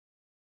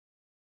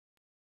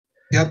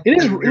Yep.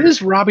 It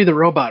is Robbie the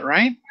Robot,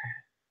 right?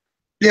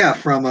 Yeah,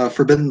 from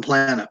Forbidden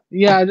Planet.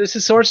 Yeah, this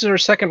is our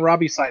second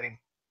Robbie sighting.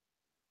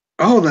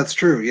 Oh, that's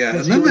true. Yeah,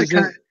 Because and he then was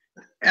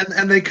in.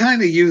 and they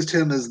kind of used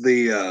him as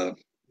the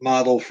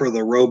model for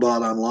the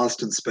robot on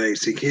Lost in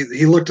Space.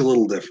 He looked a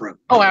little different.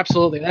 Oh,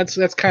 absolutely.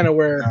 That's kind of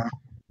where Yeah.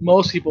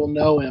 most people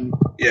know him.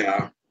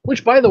 Yeah.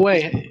 Which, by the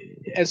way,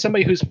 as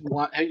somebody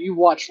you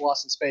watched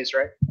Lost in Space,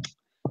 right?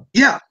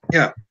 Yeah.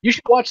 Yeah. You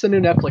should watch the new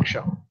Netflix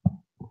show.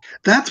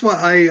 That's what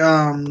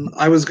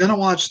I was gonna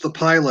watch the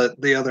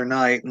pilot the other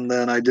night, and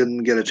then I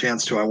didn't get a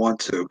chance to. I want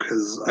to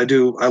because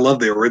I love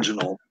the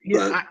original.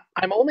 Yeah, But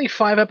I'm only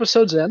 5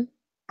 episodes in,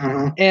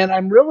 uh-huh. and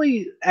I'm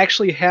really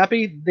actually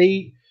happy.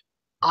 They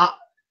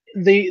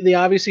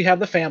obviously have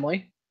the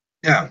family,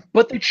 Yeah.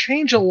 but they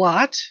change a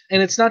lot,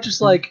 and it's not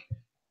just like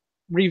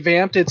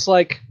revamped. It's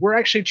like we're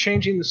actually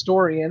changing the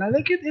story, and I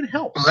think it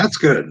helps. Well, that's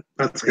good.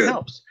 That's It good.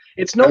 helps.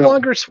 It's no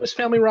longer Swiss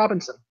Family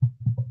Robinson.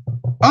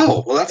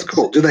 Oh, well, that's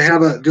cool. Do they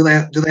have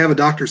a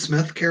Dr.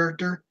 Smith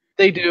character?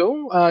 They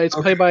do. It's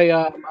played by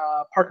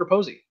Parker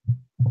Posey.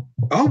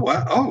 Oh,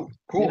 wow. Oh,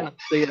 cool.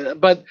 Yeah,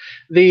 but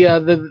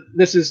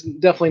this is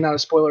definitely not a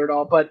spoiler at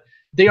all. But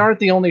they aren't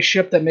the only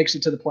ship that makes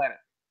it to the planet,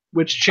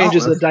 which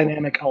changes the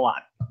dynamic a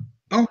lot.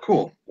 Oh,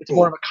 cool. It's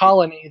more of a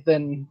colony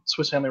than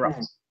Swiss Family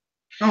Robinson.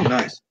 Oh,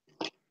 nice.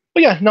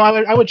 But yeah, no,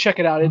 I would check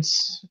it out.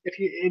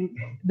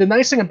 The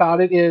nice thing about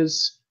it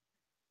is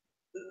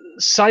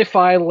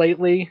sci-fi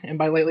lately, and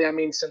by lately I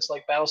mean since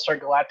like Battlestar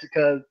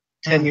Galactica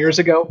 10 years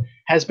ago,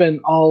 has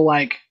been all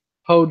like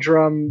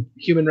Podrum,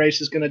 human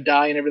race is going to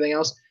die and everything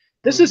else.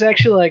 This is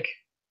actually like,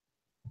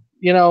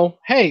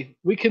 hey,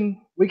 we can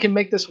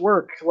make this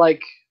work.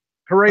 Like,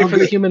 hooray for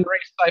the human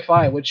race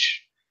sci-fi,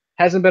 which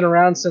hasn't been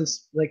around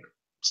since like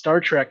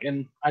Star Trek,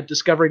 and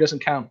Discovery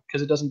doesn't count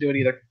because it doesn't do it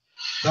either.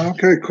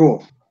 Okay,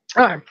 cool.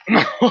 All right.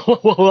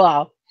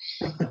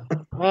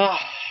 Wow.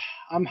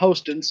 I'm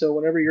hosting, so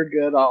whenever you're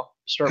good, I'll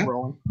start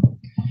rolling.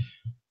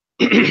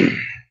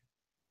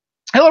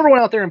 Hello, everyone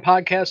out there in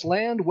podcast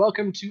land.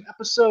 Welcome to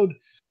episode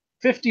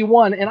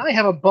 51, and I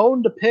have a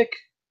bone to pick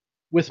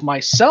with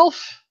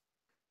myself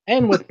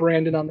and with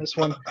Brandon on this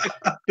one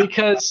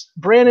because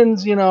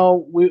Brandon's,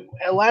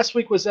 last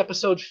week was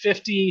episode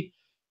 50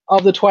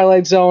 of the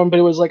Twilight Zone, but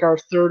it was like our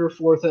 53rd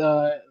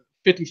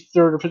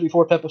or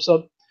 54th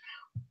episode.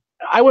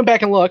 I went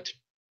back and looked,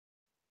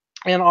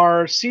 and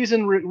our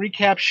season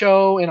recap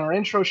show and our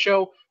intro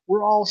show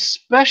were all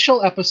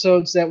special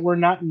episodes that were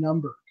not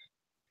numbered.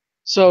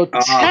 So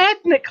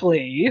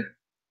technically,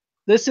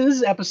 this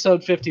is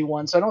episode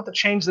 51, so I don't have to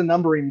change the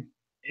numbering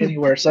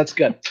anywhere, so that's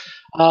good.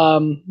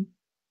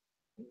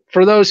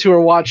 For those who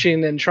are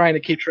watching and trying to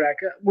keep track,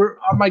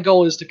 my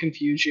goal is to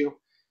confuse you,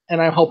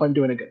 and I hope I'm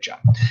doing a good job.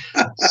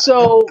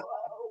 So,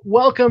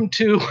 welcome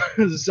to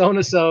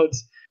Zona Sodes,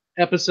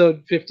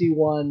 episode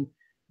 51,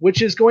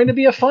 which is going to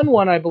be a fun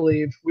one, I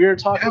believe. We are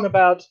talking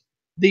about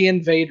The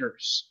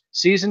Invaders,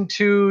 season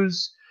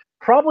 2's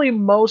probably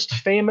most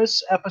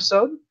famous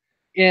episode,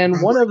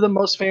 and one of the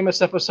most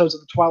famous episodes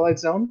of the Twilight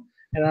Zone.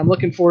 And I'm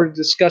looking forward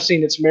to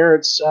discussing its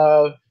merits.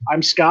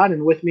 I'm Scott,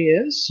 and with me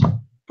is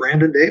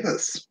Brandon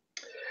Davis.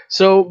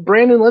 So,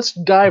 Brandon, let's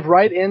dive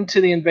right into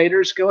The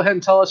Invaders. Go ahead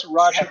and tell us what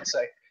Rod had to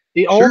say.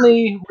 The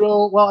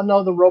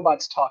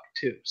robots talk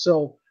too.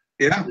 So,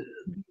 yeah.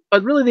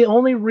 But really, the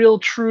only real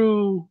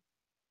true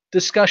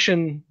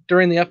discussion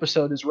during the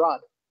episode is Rod.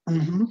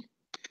 Mm-hmm.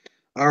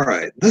 All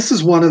right. This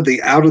is one of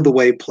the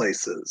out-of-the-way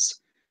places.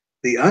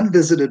 The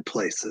unvisited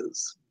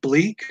places.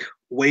 Bleak,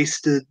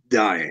 wasted,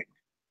 dying.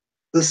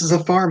 This is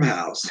a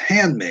farmhouse,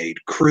 handmade,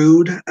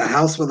 crude, a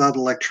house without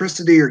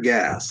electricity or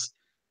gas,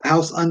 a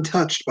house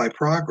untouched by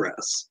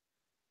progress.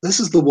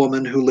 This is the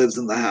woman who lives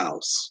in the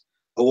house,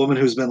 a woman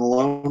who's been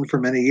alone for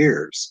many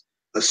years,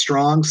 a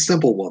strong,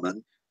 simple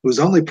woman whose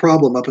only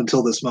problem up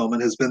until this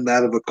moment has been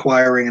that of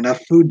acquiring enough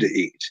food to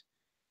eat,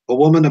 a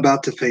woman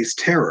about to face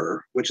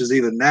terror, which is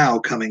even now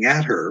coming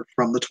at her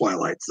from the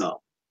Twilight Zone.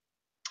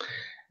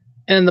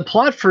 And the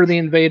plot for The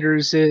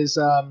Invaders is...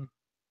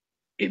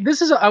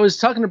 I was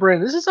talking to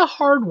Brandon. This is a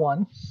hard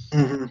one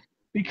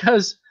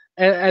because,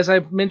 as I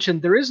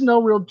mentioned, there is no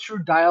real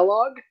true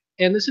dialogue,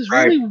 and this is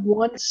really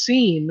one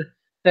scene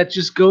that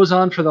just goes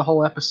on for the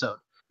whole episode.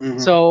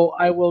 So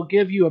I will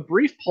give you a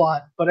brief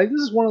plot, but this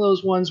is one of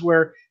those ones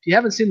where if you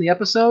haven't seen the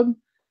episode,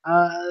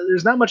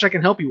 there's not much I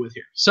can help you with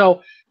here.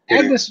 So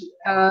Agnes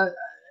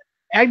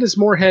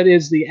Moorehead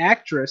is the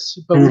actress,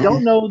 but we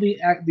don't know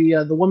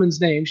the woman's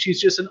name. She's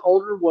just an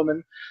older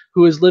woman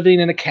who is living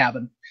in a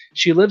cabin.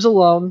 She lives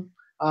alone.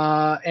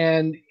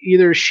 And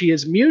either she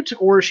is mute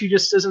or she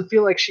just doesn't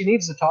feel like she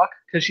needs to talk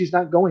because she's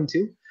not going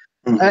to.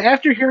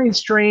 After hearing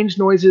strange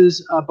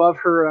noises above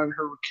her on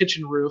her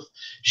kitchen roof,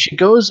 she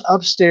goes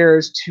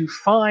upstairs to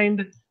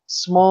find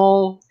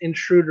small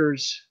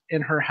intruders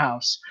in her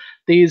house.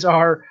 These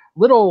are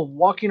little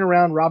walking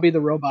around Robbie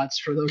the Robots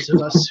for those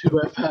of us who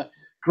have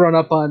grown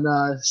up on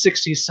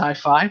 60s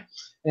sci-fi.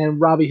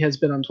 And Robbie has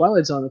been on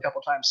Twilight Zone a couple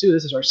times too.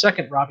 This is our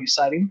second Robbie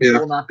sighting. It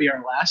will not be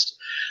our last.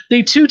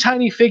 The two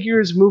tiny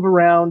figures move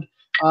around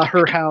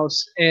her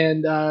house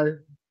and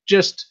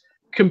just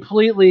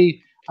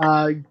completely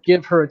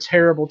give her a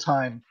terrible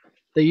time.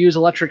 They use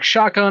electric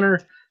shock on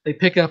her. They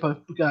pick up a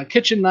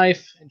kitchen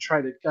knife and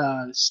try to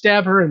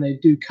stab her, and they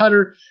do cut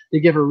her. They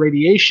give her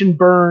radiation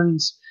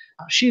burns.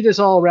 She just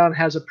all around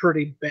has a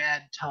pretty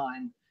bad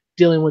time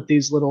dealing with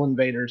these little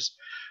invaders.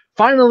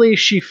 Finally,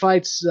 she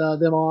fights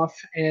them off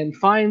and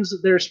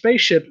finds their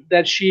spaceship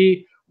that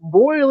she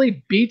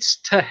royally beats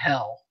to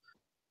hell,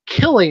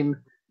 killing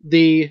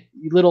the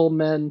little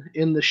men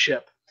in the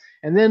ship.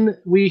 And then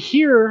we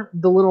hear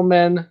the little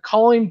men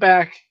calling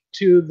back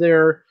to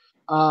their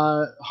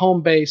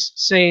home base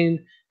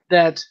saying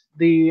that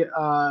the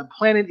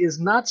planet is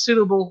not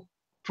suitable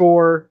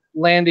for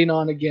landing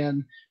on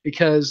again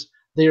because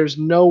there's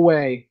no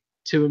way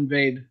to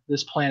invade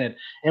this planet.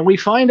 And we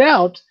find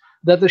out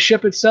that the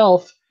ship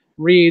itself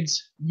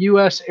reads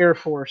U.S. Air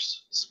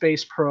Force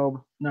Space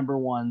Probe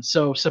 #1.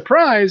 So,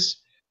 surprise,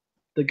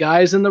 the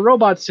guys in the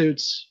robot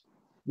suits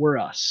were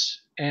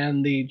us.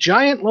 And the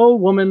giant low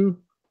woman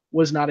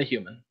was not a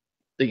human.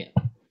 The end.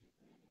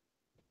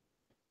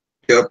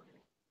 Yep.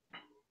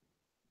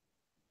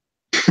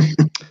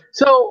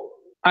 So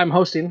I'm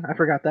hosting. I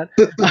forgot that.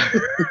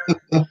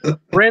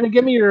 Brandon,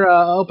 give me your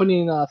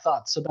opening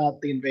thoughts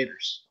about the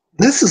Invaders.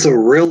 This is a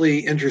really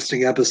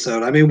interesting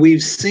episode. I mean,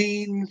 we've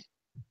seen,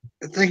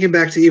 thinking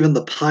back to even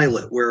the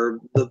pilot, where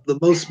the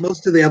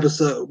most of the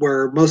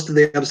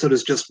episode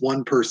is just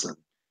one person,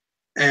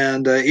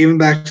 and even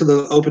back to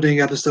the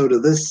opening episode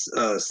of this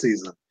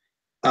season,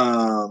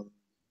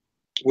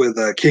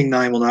 with King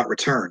 9 Will Not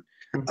Return,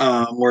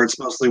 where it's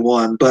mostly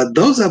one. But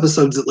those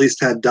episodes at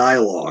least had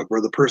dialogue,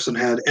 where the person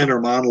had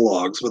inner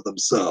monologues with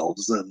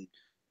themselves and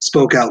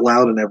spoke out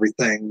loud and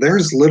everything.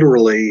 There's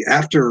literally,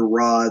 after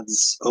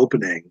Rod's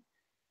opening,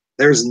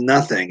 there's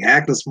nothing.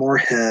 Agnes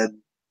Moorehead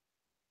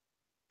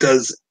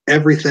does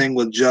everything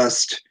with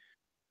just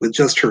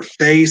her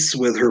face,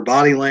 with her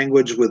body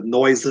language, with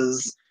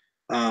noises,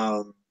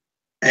 and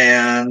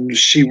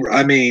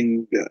I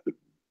mean,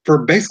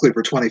 for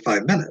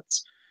 25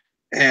 minutes,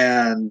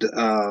 and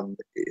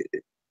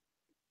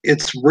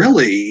it's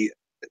really,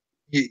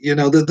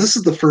 that this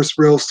is the first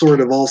real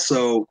sort of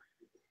also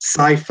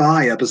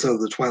sci-fi episode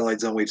of the Twilight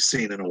Zone we've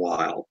seen in a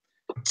while,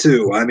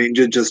 too. I mean,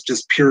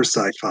 just pure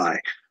sci-fi,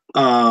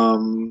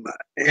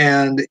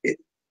 and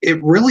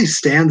it really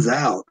stands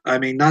out. I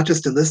mean, not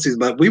just in this season,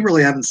 but we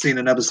really haven't seen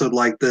an episode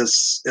like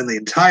this in the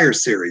entire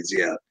series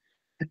yet.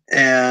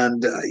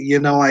 And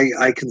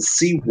I can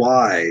see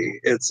why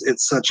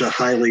it's such a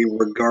highly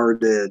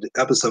regarded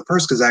episode.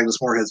 First, because Agnes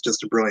Moorehead's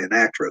just a brilliant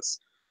actress,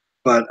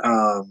 but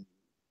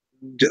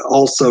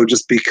also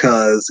just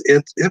because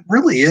it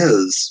really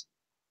is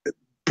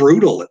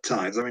brutal at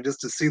times. I mean,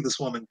 just to see this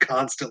woman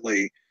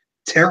constantly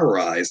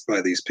terrorized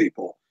by these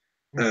people,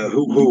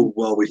 who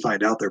well, we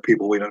find out they're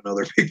people, we don't know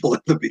they're people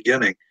at the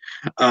beginning,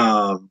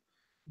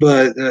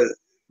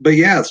 but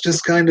yeah, it's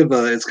just kind of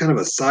a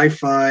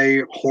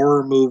sci-fi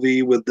horror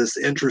movie with this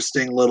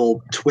interesting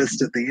little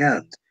twist at the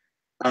end,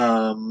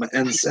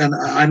 and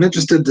I'm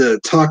interested to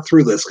talk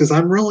through this because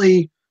I'm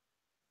really,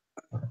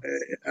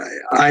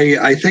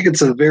 I think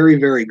it's a very,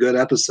 very good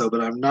episode,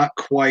 but I'm not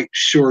quite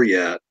sure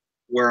yet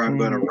where I'm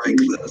going to rank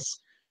this.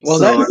 Well,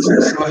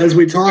 so as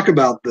we talk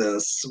about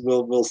this,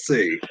 we'll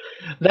see.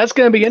 That's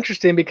going to be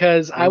interesting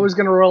because I was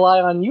going to rely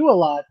on you a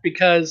lot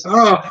because,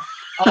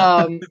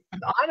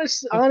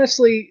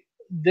 honestly,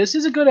 this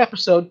is a good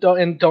episode.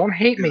 Don't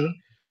hate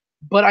me,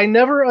 but I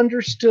never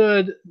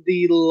understood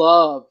the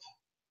love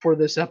for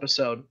this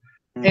episode,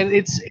 and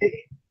it's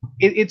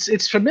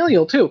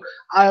familial too.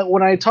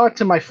 When I talked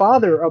to my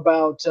father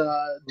about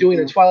doing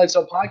a Twilight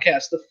Zone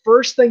podcast, the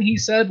first thing he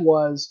said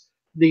was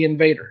the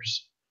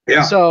Invaders.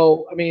 Yeah.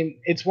 So I mean,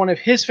 it's one of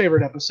his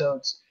favorite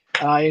episodes,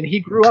 and he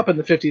grew up in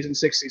the 50s and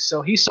 60s,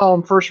 so he saw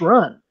him first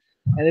run,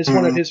 and it's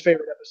one of his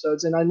favorite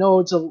episodes. And I know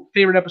it's a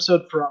favorite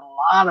episode for a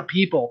lot of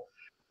people.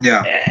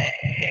 Yeah.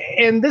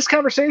 And this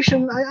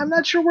conversation, I'm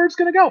not sure where it's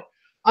going to go.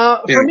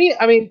 For me,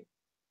 I mean,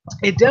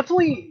 it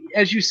definitely,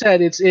 as you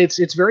said,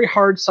 it's very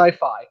hard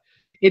sci-fi.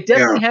 It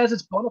definitely has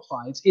its bona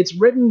fides. It's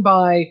written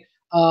by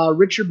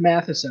Richard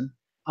Matheson.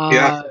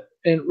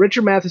 And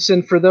Richard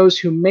Matheson, for those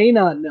who may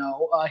not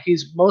know,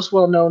 he's most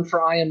well known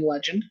for I Am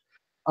Legend,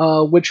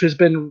 which has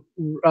been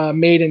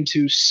made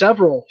into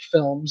several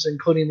films,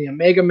 including the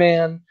Omega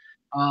Man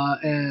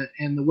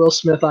and the Will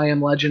Smith I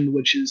Am Legend,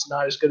 which is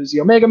not as good as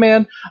the Omega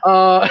Man.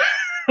 But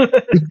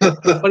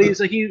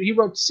he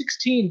wrote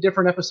 16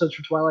 different episodes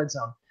for Twilight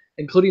Zone,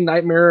 including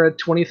Nightmare at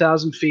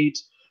 20,000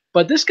 Feet.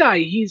 But this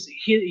guy,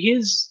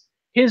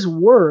 his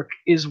work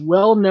is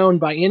well known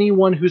by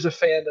anyone who's a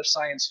fan of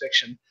science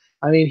fiction.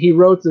 I mean, he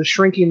wrote The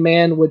Shrinking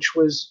Man, which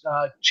was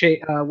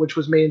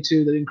made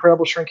into The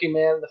Incredible Shrinking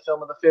Man, the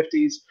film of the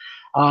 50s.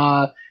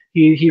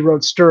 He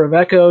wrote Stir of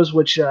Echoes,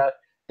 which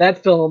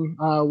that film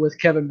with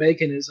Kevin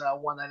Bacon is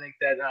one I think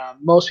that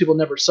most people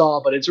never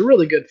saw, but it's a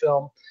really good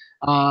film.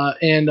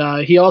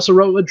 And he also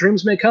wrote What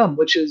Dreams May Come,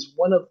 which is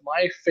one of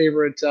my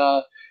favorite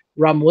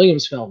Robin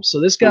Williams films.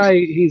 So this guy,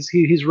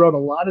 he's wrote a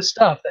lot of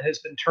stuff that has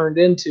been turned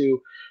into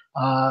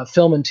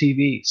film and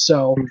TV.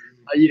 So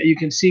you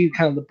can see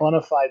kind of the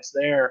bona fides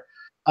there.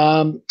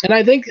 And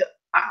I think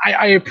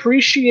I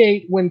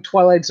appreciate when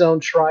Twilight Zone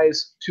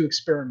tries to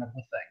experiment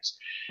with things.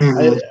 Hmm.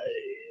 I,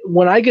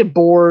 when I get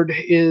bored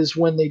is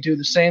when they do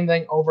the same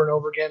thing over and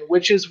over again,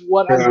 which is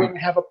what I'm Yeah. going to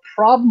have a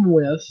problem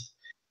with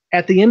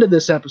at the end of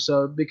this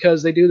episode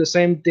because they do the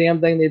same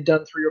damn thing they've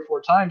done 3 or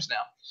 4 times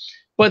now.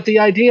 But the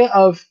idea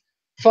of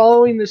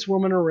following this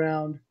woman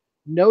around,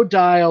 no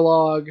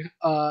dialogue,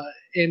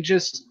 and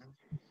just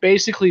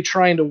basically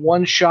trying to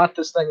one shot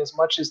this thing as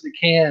much as they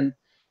can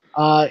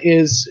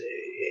is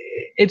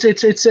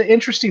it's an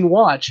interesting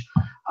watch.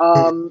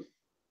 Um,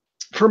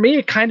 for me,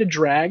 it kind of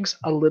drags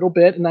a little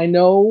bit, and I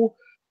know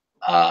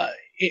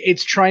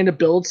it's trying to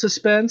build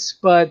suspense,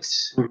 but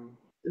Mhm.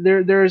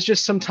 there's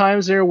just some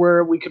times there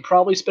where we could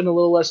probably spend a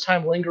little less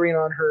time lingering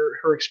on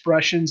her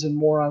expressions and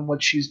more on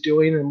what she's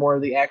doing and more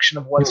of the action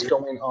of what's Mhm.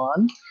 going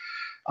on.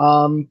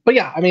 But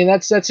yeah, I mean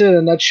that's it in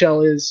a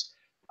nutshell. Is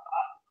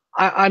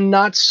I'm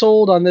not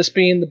sold on this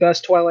being the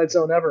best Twilight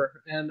Zone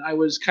ever, and I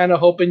was kind of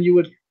hoping you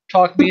would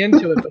talk me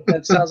into it, but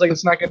that sounds like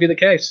it's not going to be the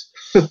case.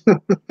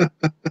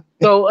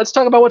 So let's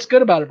talk about what's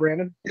good about it,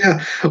 Brandon.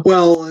 Yeah.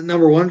 Well,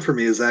 number one for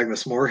me is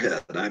Agnes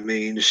Moorehead. I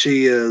mean,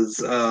 she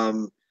is.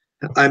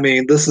 I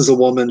mean, this is a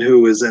woman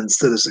who is in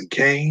Citizen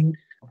Kane.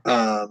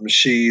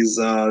 She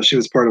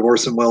was part of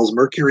Orson Welles'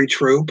 Mercury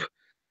Troupe.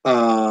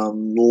 A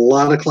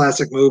lot of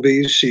classic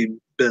movies. She'd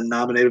been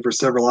nominated for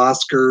several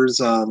Oscars.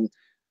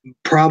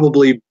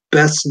 Probably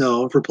best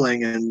known for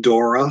playing in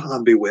Dora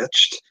on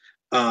Bewitched.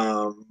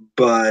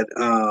 But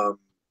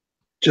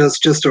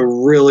just a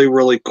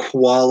really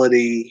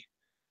quality,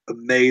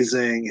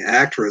 amazing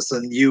actress.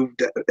 And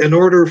in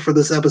order for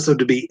this episode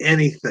to be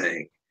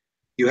anything,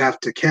 you have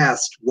to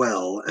cast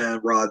well,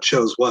 and Rod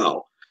chose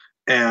well.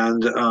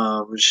 And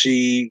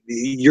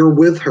you're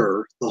with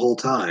her the whole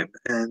time,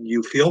 and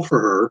you feel for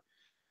her.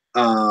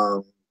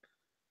 Um,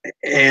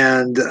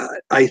 and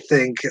I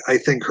think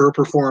her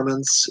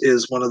performance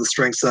is one of the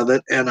strengths of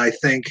it. And I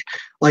think,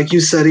 like you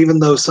said, even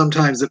though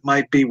sometimes it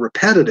might be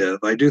repetitive,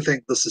 I do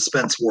think the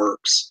suspense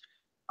works.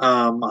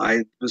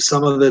 I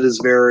Some of it is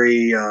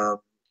very,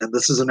 and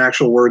this is an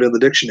actual word in the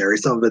dictionary.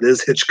 Some of it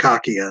is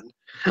Hitchcockian,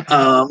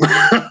 um,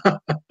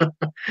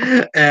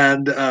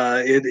 and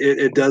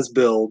it does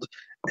build.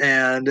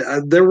 And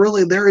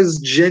there is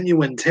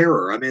genuine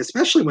terror. I mean,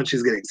 especially when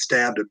she's getting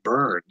stabbed and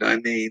burned. I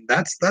mean,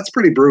 that's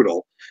pretty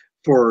brutal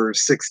for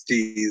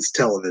 60s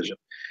television.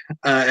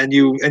 And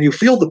you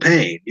feel the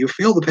pain. You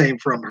feel the pain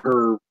from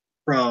her,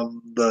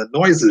 from the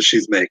noises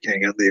she's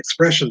making and the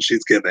expression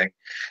she's giving.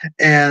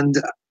 And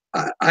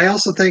I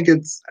also think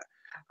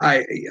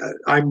I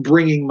I'm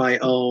bringing my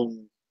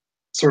own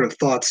sort of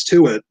thoughts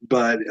to it,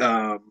 but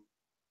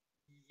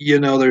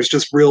there's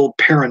just real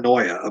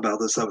paranoia about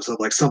this episode.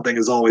 Like something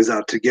is always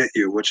out to get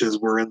you, which is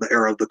we're in the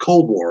era of the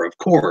Cold War. Of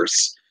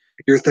course,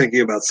 you're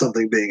thinking about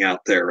something being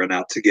out there and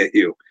out to get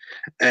you.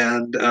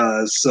 And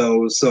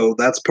so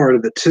that's part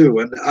of it too.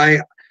 And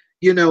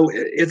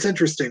it's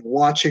interesting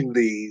watching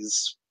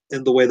these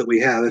in the way that we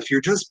have. If you're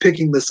just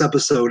picking this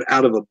episode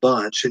out of a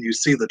bunch and you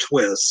see the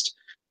twist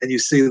and you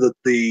see that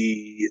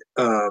the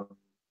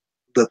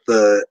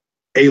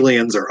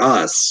aliens are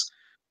us,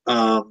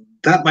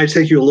 that might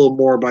take you a little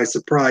more by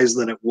surprise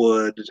than it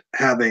would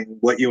having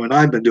what you and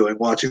I've been doing,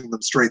 watching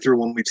them straight through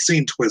when we've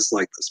seen twists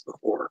like this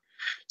before.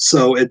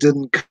 So it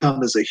didn't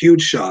come as a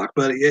huge shock,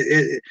 but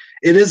it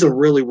is a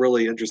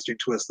really interesting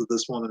twist that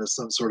this woman is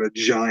some sort of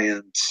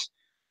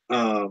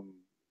um,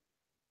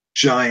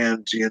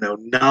 giant,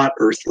 not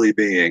earthly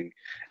being.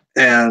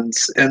 And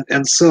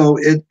so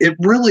it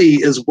really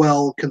is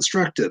well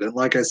constructed. And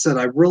like I said,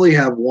 I really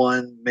have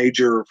one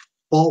major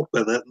fault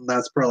with it, and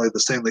that's probably the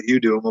same that you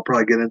do, and we'll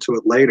probably get into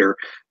it later.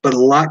 But a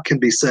lot can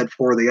be said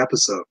for the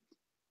episode.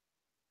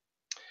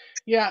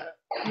 Yeah,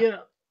 you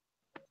know,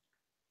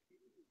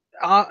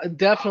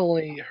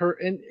 definitely her,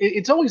 and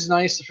it's always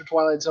nice for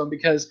Twilight Zone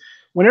because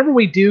whenever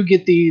we do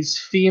get these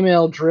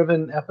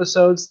female-driven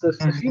episodes, the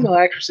Mm-hmm. female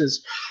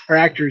actresses or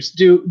actors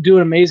do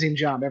an amazing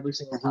job every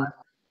single Mm-hmm.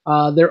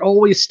 time. They're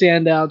always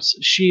standouts.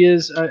 She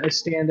is a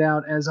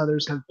standout, as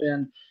others have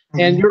been,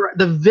 and Mm-hmm.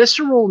 the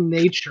visceral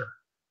nature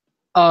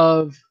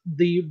of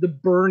the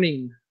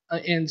burning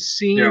and Yeah.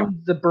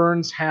 seeing the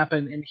burns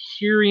happen and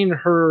hearing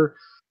her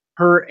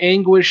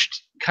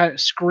anguished kind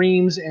of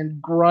screams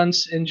and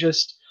grunts and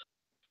just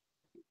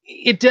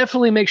it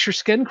definitely makes your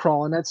skin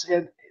crawl, and that's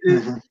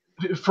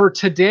Mm-hmm. for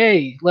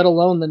today, let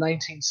alone the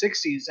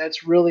 1960s.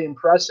 That's really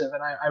impressive,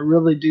 and I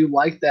really do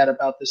like that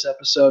about this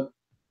episode.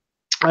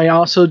 I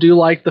also do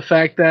like the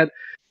fact that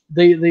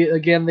they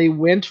again they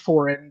went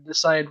for it and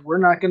decided we're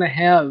not going to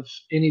have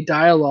any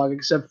dialogue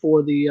except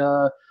for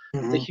the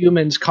Mm-hmm.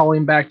 humans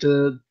calling back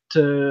to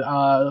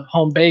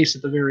home base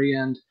at the very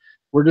end.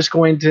 We're just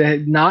going to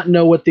not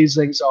know what these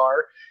things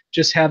are.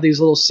 Just have these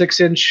little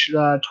 6-inch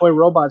toy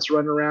robots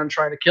running around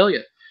trying to kill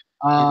you.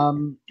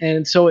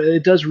 And so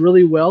it does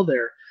really well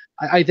there.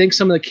 I think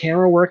some of the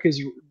camera work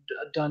is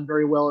done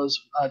very well as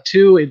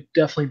too. It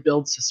definitely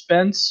builds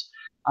suspense.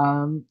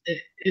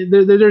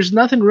 There's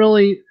nothing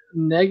really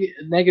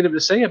negative to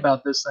say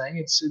about this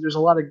thing. There's a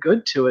lot of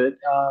good to it.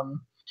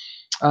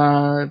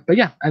 But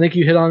yeah, I think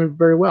you hit on it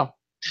very well.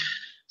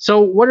 So,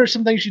 what are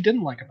some things you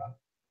didn't like about it?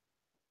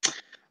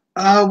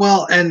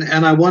 Well, and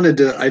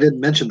I didn't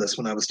mention this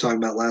when I was talking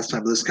about last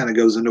time, but this kind of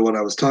goes into what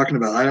I was talking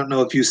about. I don't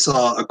know if you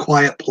saw A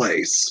Quiet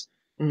Place.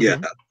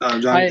 Yeah,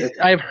 Mm-hmm. John,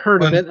 I've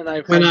heard of when it, and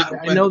when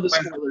I know the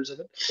spoilers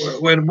of it.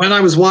 when I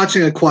was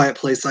watching A Quiet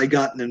Place, I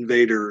got an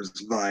Invaders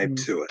vibe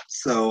Mm. to it.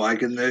 So I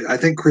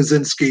think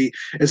Krasinski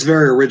is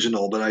very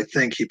original, but I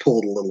think he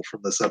pulled a little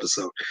from this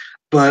episode.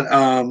 But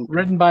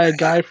Written by a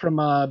guy from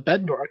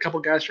Bettendorf, a couple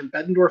guys from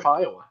Bettendorf,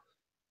 Iowa.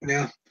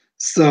 yeah.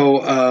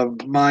 So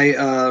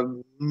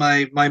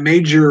my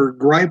major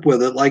gripe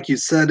with it, like you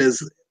said,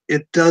 is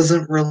it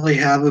doesn't really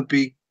have a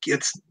big.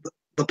 It's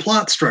the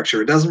plot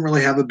structure. It doesn't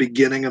really have a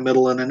beginning, a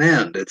middle, and an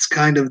end. It's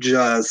kind of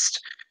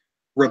just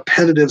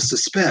repetitive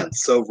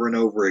suspense over and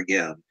over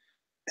again,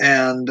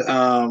 and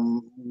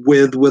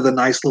with a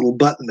nice little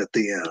button at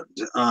the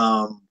end.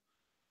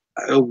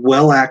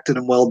 Well acted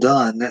and well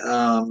done,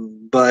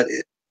 but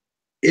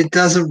it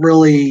doesn't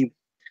really.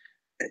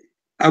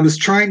 I was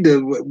trying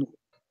to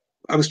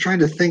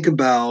think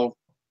about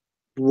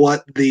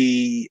what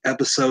the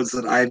episodes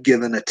that I've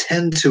given a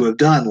 10 to have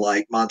done,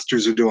 like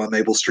Monsters Are Due on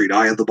Maple Street,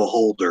 Eye of the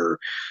Beholder,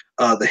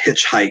 The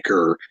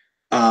Hitchhiker,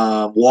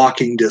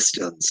 Walking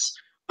Distance,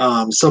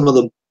 some of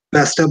the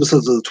best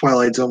episodes of the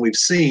Twilight Zone we've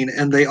seen,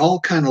 and they all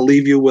kind of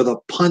leave you with a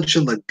punch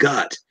in the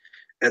gut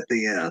at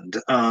the end.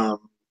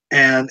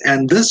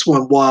 And this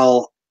one,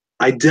 while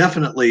I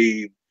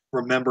definitely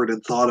remembered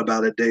and thought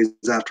about it days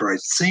after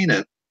I'd seen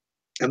it,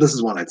 and this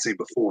is one I'd seen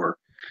before,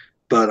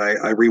 but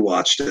I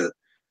rewatched it.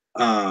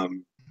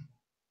 Um,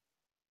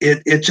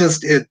 it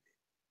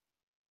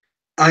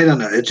I don't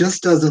know, it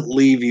just doesn't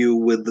leave you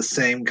with the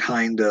same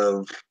kind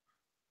of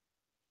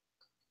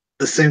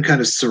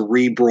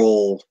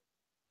cerebral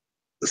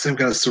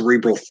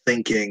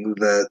thinking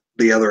that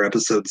the other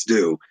episodes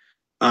do,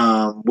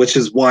 which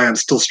is why I'm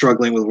still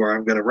struggling with where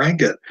I'm going to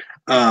rank it.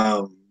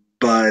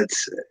 But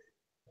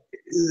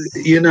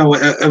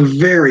a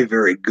very,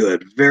 very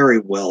good, very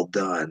well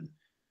done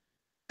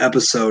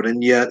episode,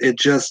 and yet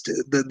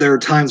there are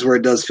times where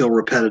it does feel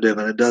repetitive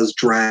and it does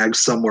drag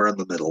somewhere in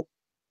the middle.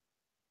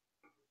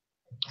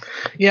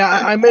 Yeah,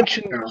 I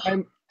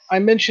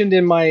mentioned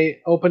in my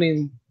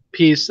opening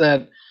piece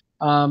that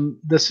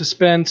the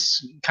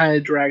suspense kind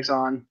of drags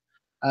on,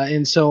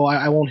 and so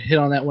I won't hit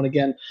on that one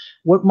again.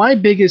 What my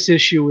biggest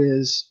issue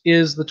is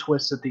the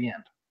twist at the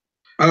end.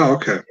 Oh,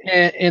 okay.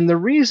 And the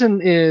reason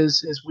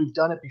is we've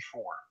done it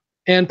before.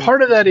 And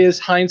part of that is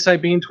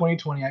hindsight being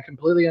 2020. I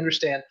completely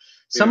understand.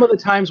 Some of the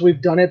times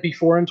we've done it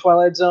before in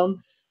Twilight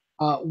Zone,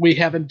 we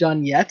haven't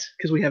done yet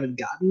because we haven't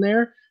gotten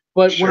there.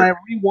 But when I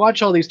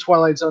rewatch all these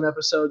Twilight Zone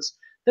episodes,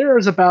 there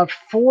is about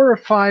 4 or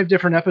 5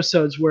 different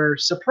episodes where,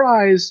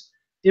 surprise,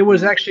 it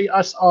was actually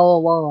us all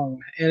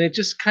along. And it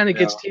just kind of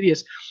gets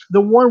tedious.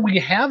 The one we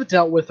have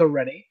dealt with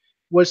already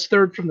was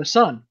Third from the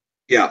Sun.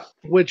 Yeah.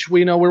 Which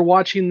we know we're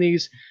watching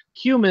these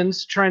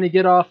humans trying to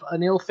get off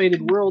an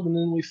ill-fated world, and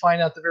then we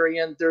find out at the very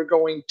end they're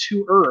going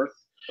to Earth.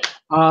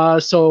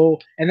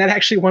 And that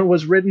actually one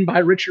was written by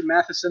Richard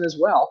Matheson as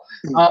well.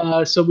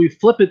 So we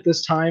flip it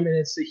this time, and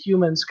it's the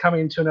humans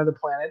coming to another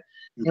planet,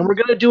 and we're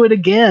going to do it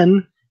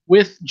again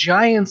with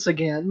giants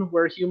again,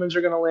 where humans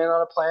are going to land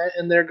on a planet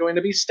and they're going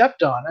to be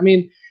stepped on. I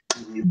mean,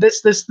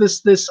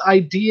 this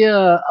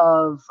idea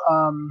of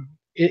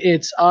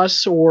it's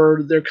us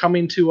or they're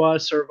coming to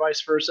us or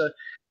vice versa.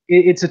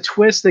 It's a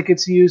twist that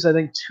gets used, I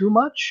think, too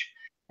much,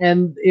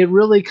 and it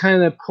really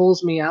kind of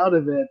pulls me out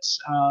of it.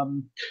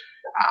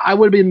 I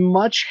would have been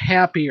much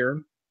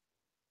happier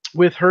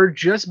with her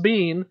just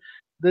being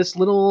this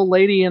little old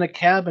lady in a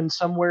cabin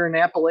somewhere in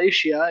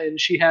Appalachia,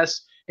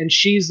 and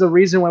she's the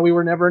reason why we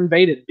were never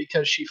invaded,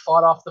 because she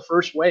fought off the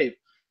first wave.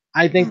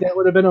 I think that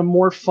would have been a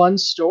more fun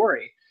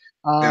story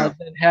than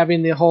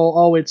having the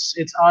whole, it's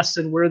us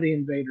and we're the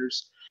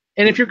invaders.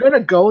 And if you're going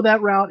to go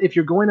that route, if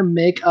you're going to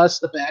make us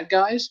the bad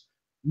guys,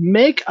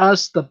 make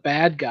us the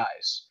bad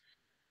guys.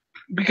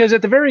 Because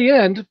at the very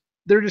end,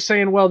 they're just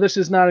saying, well, this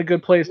is not a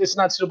good place. It's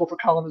not suitable for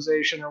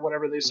colonization or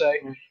whatever they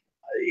say.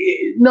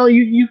 No,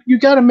 you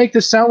got to make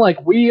this sound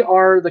like we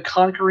are the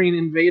conquering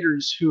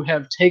invaders who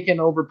have taken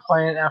over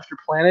planet after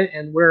planet,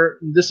 and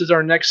this is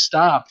our next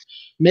stop.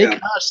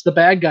 Make us the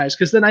bad guys,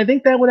 because then I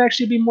think that would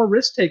actually be more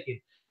risk taking.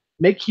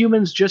 Make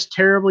humans just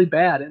terribly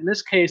bad. In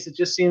this case, it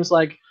just seems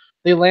like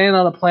they land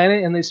on a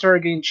planet and they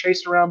started getting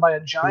chased around by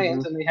a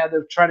giant, and they had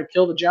to try to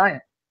kill the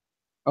giant.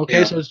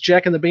 Okay, so it's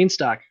Jack and the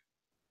Beanstalk,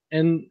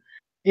 and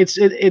it's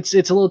a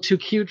little too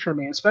cute for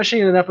me,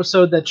 especially in an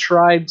episode that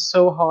tried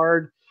so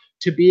hard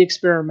to be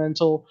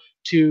experimental,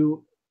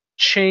 to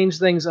change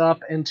things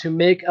up, and to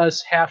make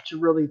us have to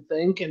really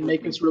think and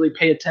make us really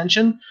pay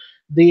attention.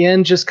 The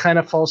end just kind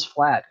of falls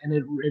flat, and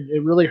it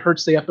really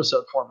hurts the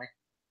episode for me.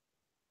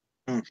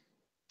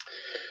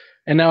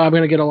 And now I'm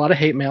going to get a lot of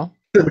hate mail,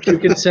 which you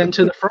can send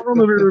to the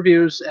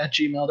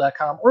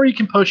front-row-movie-reviews@gmail.com, or you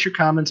can post your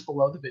comments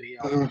below the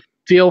video.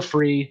 Feel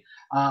free.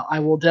 I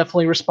will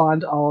definitely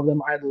respond to all of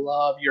them. I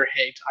love your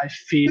hate. I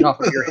feed off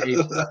of your hate.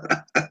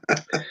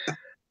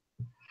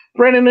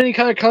 Brandon, any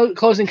kind of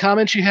closing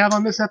comments you have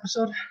on this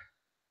episode?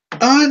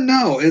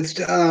 No, it's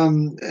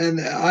and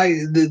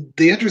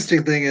the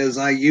interesting thing is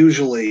I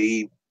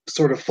usually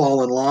sort of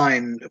fall in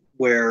line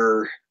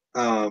where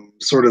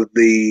sort of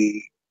the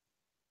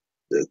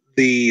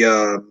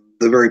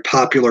very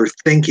popular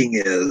thinking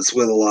is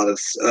with a lot of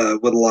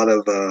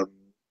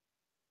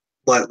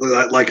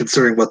like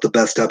considering what the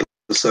best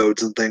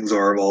episodes and things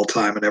are of all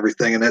time and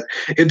everything, and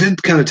it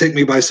did kind of take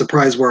me by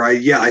surprise where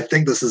I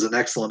think this is an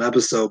excellent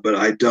episode, but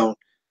I don't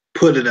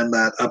put it in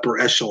that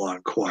upper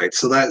echelon quite.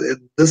 So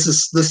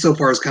this so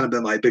far has kind of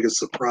been my biggest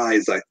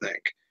surprise, I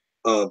think,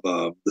 of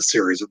the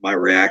series, of my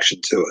reaction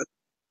to it.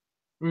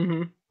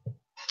 Mm-hmm.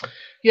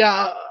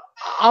 Yeah,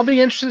 I'll be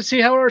interested to see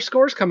how our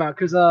scores come out,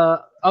 because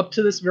up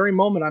to this very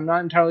moment, I'm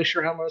not entirely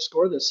sure how I'm going to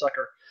score this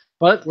sucker.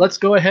 But let's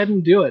go ahead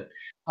and do it.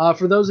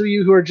 For those of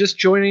you who are just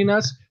joining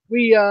us,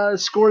 we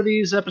score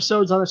these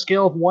episodes on a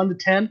scale of 1 to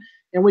 10,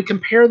 and we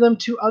compare them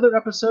to other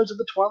episodes of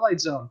The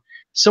Twilight Zone.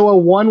 So a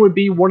 1 would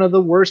be one of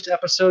the worst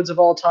episodes of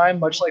all time,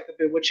 much like The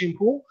Bewitching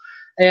Pool.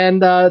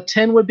 And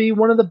 10 would be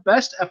one of the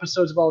best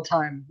episodes of all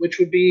time, which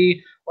would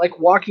be like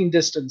Walking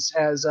Distance,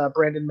 as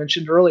Brandon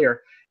mentioned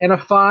earlier. And a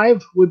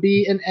 5 would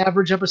be an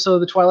average episode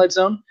of The Twilight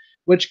Zone,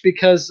 which,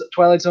 because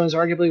Twilight Zone is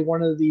arguably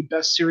one of the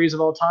best series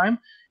of all time,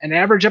 an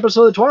average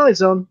episode of The Twilight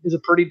Zone is a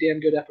pretty damn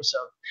good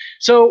episode.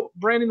 So,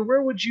 Brandon,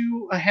 where would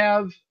you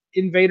have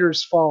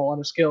Invaders fall on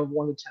a scale of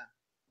 1 to 10?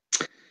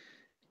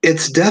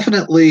 It's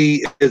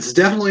definitely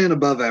an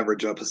above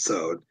average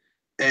episode.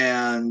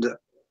 And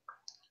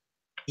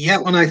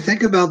yet when I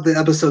think about the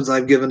episodes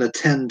I've given a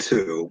 10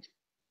 to,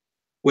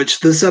 which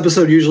this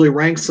episode usually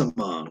ranks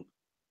among,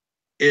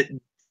 it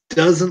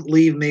doesn't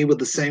leave me with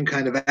the same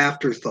kind of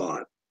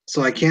afterthought.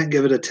 So I can't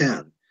give it a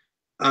 10.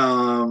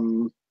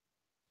 The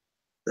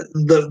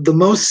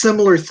most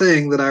similar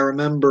thing that I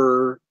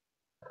remember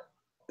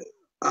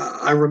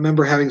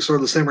having sort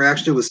of the same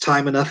reaction to was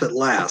Time Enough at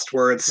Last,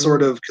 where it's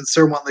sort of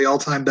considered one of the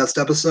all-time best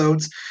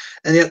episodes,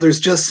 and yet there's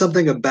just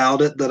something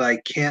about it that I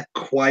can't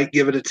quite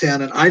give it a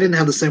 10. And I didn't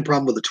have the same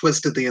problem with the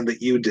twist at the end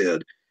that you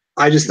did.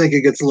 I just think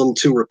it gets a little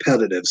too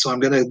repetitive, so I'm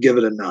going to give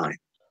it a 9.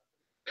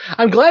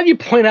 I'm glad you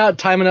point out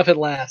Time Enough at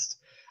Last.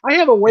 I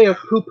have a way of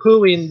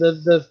poo-pooing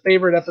the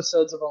favorite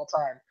episodes of all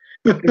time.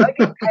 Because I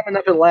gave Time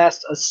Enough at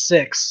Last a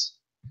 6.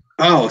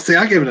 Oh, see,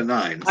 I gave it a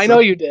 9. I know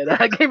you did.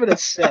 I gave it a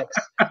 6.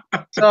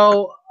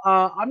 So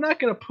I'm not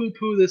going to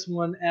poo-poo this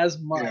one as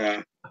much.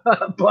 Yeah.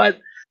 But,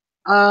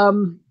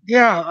 I'm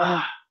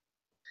going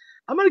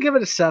to give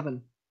it a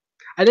 7.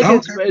 I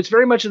think it's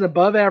very much an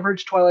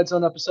above-average Twilight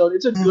Zone episode.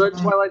 It's a good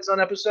Twilight Zone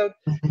episode.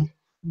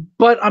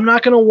 But I'm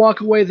not going to walk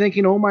away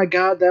thinking, oh, my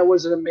God, that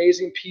was an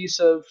amazing piece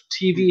of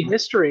TV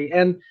history.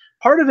 And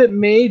part of it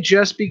may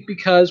just be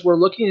because we're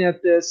looking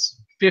at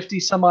this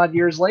 50-some-odd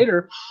years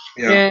later,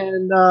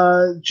 and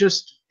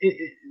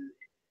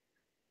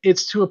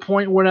it's to a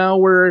point where now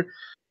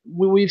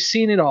we've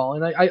seen it all.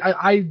 And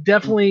I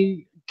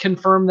definitely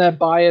confirm that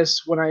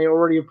bias when I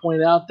already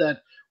pointed out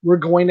that we're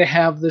going to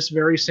have this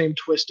very same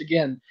twist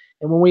again.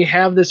 And when we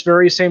have this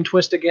very same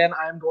twist again,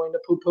 I'm going to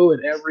poo-poo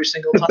it every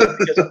single time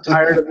because I'm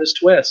tired of this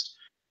twist.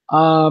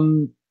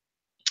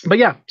 But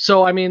yeah,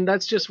 so I mean,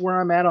 that's just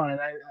where I'm at on it.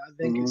 I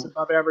think it's an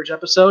above average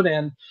episode,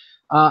 and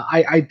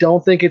I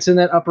don't think it's in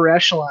that upper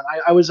echelon.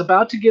 I was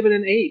about to give it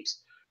an 8,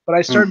 but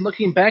I started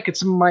looking back at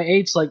some of my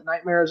 8s, like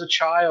Nightmare as a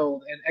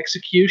Child and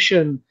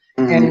Execution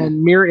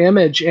and Mirror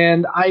Image,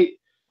 and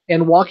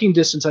Walking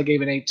Distance I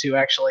gave an 8 to,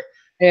 actually.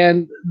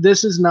 And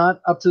this is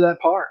not up to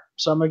that par,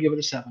 so I'm going to give it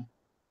a 7.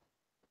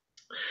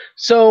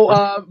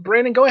 So,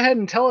 Brandon, go ahead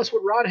and tell us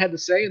what Rod had to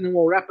say, and then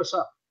we'll wrap us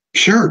up.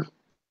 Sure.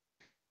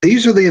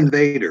 These are the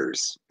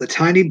invaders, the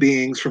tiny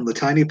beings from the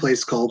tiny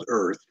place called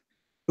Earth,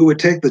 who would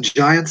take the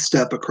giant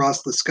step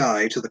across the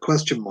sky to the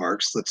question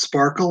marks that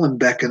sparkle and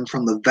beckon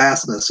from the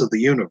vastness of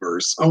the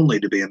universe, only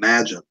to be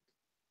imagined.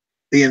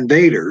 The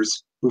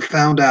invaders, who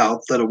found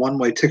out that a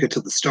one-way ticket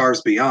to the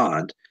stars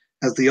beyond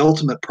has the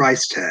ultimate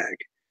price tag,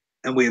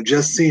 and we have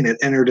just seen it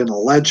entered in a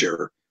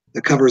ledger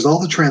that covers all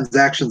the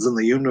transactions in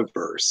the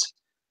universe,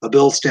 a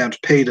bill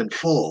stamped paid in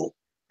full,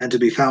 and to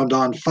be found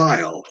on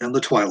file in the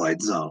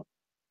Twilight Zone.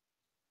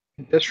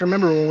 Just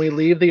remember, when we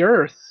leave the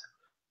Earth,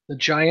 the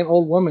giant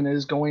old woman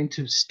is going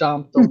to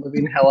stomp the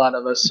living hell out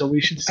of us, so we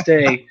should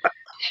stay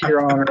here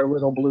on our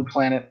little blue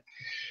planet.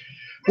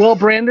 Well,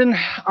 Brandon,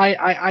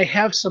 I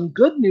have some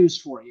good news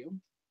for you.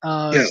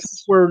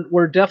 Yes.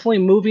 We're definitely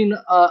moving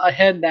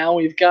ahead now.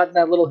 We've gotten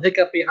that little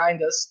hiccup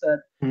behind us,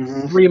 that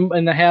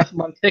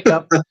 3.5-month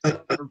hiccup,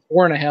 or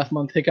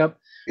 4.5-month hiccup.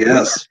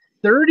 Yes.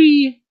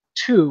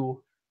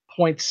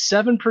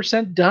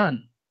 32.7%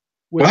 done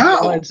with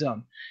Twilight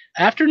Zone.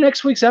 After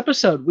next week's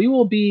episode, we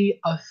will be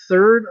a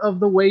third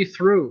of the way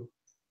through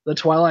the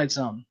Twilight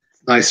Zone.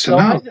 Nice to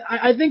know.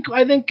 I think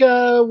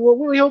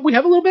we hope we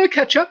have a little bit of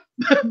catch up,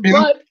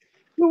 but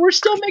we're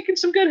still making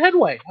some good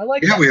headway. I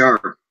like that. Yeah, we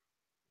are.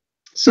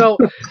 So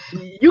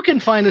you can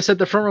find us at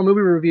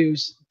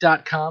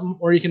thefrontrowmoviereviews.com,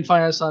 or you can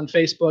find us on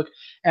Facebook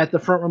at The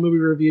Front Row Movie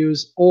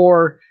Reviews,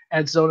 or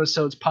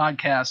Sodes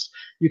Podcast.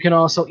 You can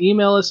also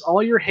email us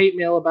all your hate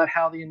mail about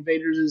how The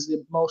Invaders is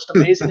the most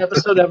amazing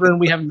episode ever and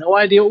we have no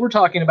idea what we're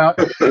talking about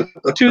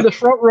to the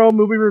front row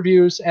movie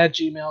reviews at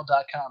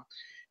gmail.com.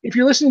 If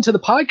you're listening to the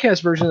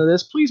podcast version of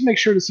this, please make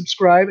sure to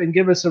subscribe and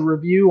give us a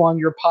review on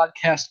your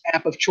podcast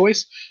app of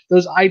choice.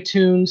 Those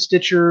iTunes,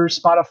 Stitcher,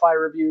 Spotify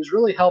reviews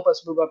really help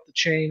us move up the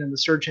chain and the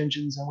search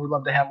engines, and we'd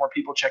love to have more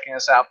people checking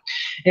us out.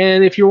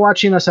 And if you're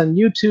watching us on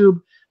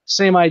YouTube,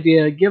 same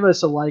idea. Give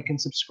us a like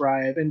and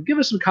subscribe, and give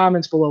us some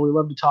comments below. We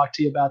love to talk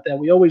to you about that.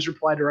 We always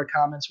reply to our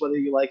comments, whether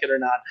you like it or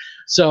not.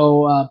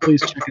 So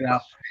please check it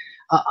out.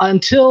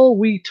 Until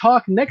we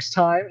talk next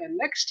time, and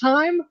next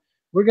time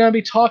we're going to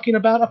be talking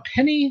about A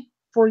Penny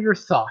for Your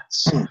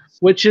Thoughts,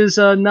 which is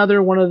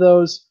another one of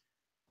those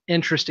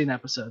interesting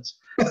episodes.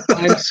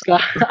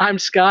 I'm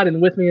Scott,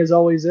 and with me as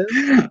always is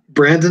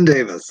Brandon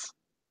Davis.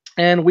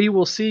 And we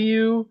will see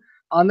you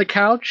on the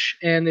couch,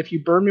 and if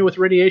you burn me with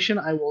radiation,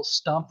 I will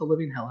stomp the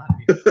living hell out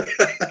of you.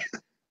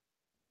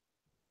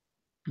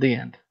 The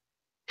end.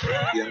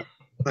 Yeah,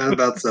 that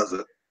about says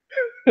it.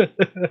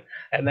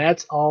 And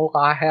that's all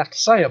I have to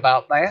say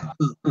about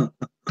that.